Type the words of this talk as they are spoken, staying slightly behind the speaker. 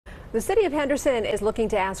The City of Henderson is looking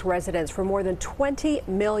to ask residents for more than $20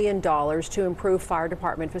 million to improve fire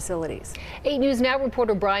department facilities. 8 News Now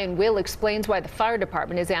reporter Brian Will explains why the fire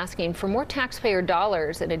department is asking for more taxpayer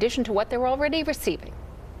dollars in addition to what they're already receiving.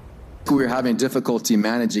 We're having difficulty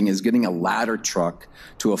managing is getting a ladder truck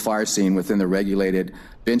to a fire scene within the regulated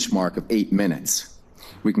benchmark of 8 minutes.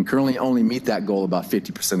 We can currently only meet that goal about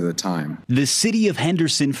 50% of the time. The City of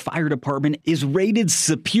Henderson Fire Department is rated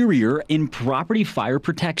superior in property fire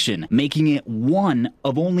protection, making it one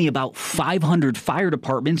of only about 500 fire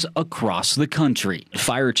departments across the country.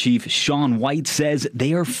 Fire Chief Sean White says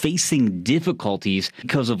they are facing difficulties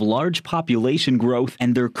because of large population growth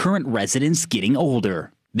and their current residents getting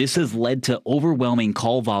older. This has led to overwhelming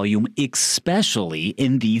call volume, especially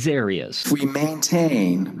in these areas. If we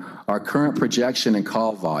maintain our current projection and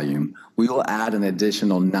call volume, we will add an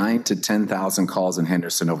additional 9,000 to 10,000 calls in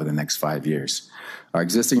Henderson over the next 5 years. Our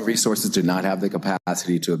existing resources do not have the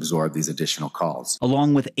capacity to absorb these additional calls.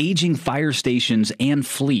 Along with aging fire stations and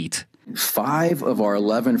fleet, 5 of our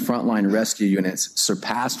 11 frontline rescue units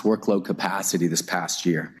surpassed workload capacity this past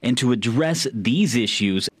year. And to address these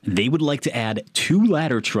issues, they would like to add 2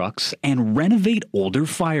 ladder trucks and renovate older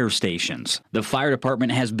fire stations. The fire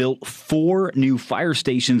department has built 4 new fire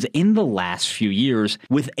stations in the last few years,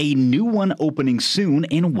 with a new one opening soon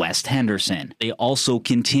in West Henderson. They also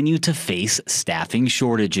continue to face staffing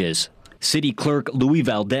shortages. City Clerk Louis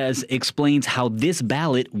Valdez explains how this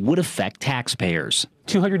ballot would affect taxpayers.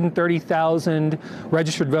 230,000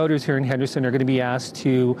 registered voters here in Henderson are going to be asked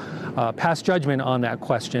to pass judgment on that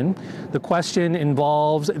question. The question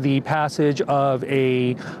involves the passage of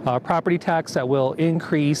a property tax that will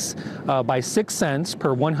increase by 6 cents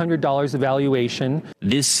per $100 evaluation.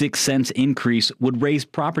 This 6 cents increase would raise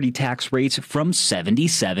property tax rates from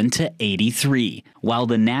 77 to 83, while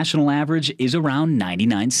the national average is around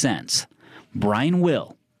 99 cents. Brian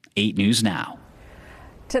Will, 8 News Now.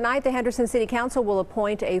 Tonight, the Henderson City Council will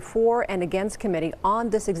appoint a for and against committee on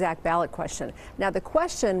this exact ballot question. Now, the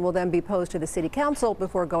question will then be posed to the City Council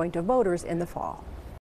before going to voters in the fall.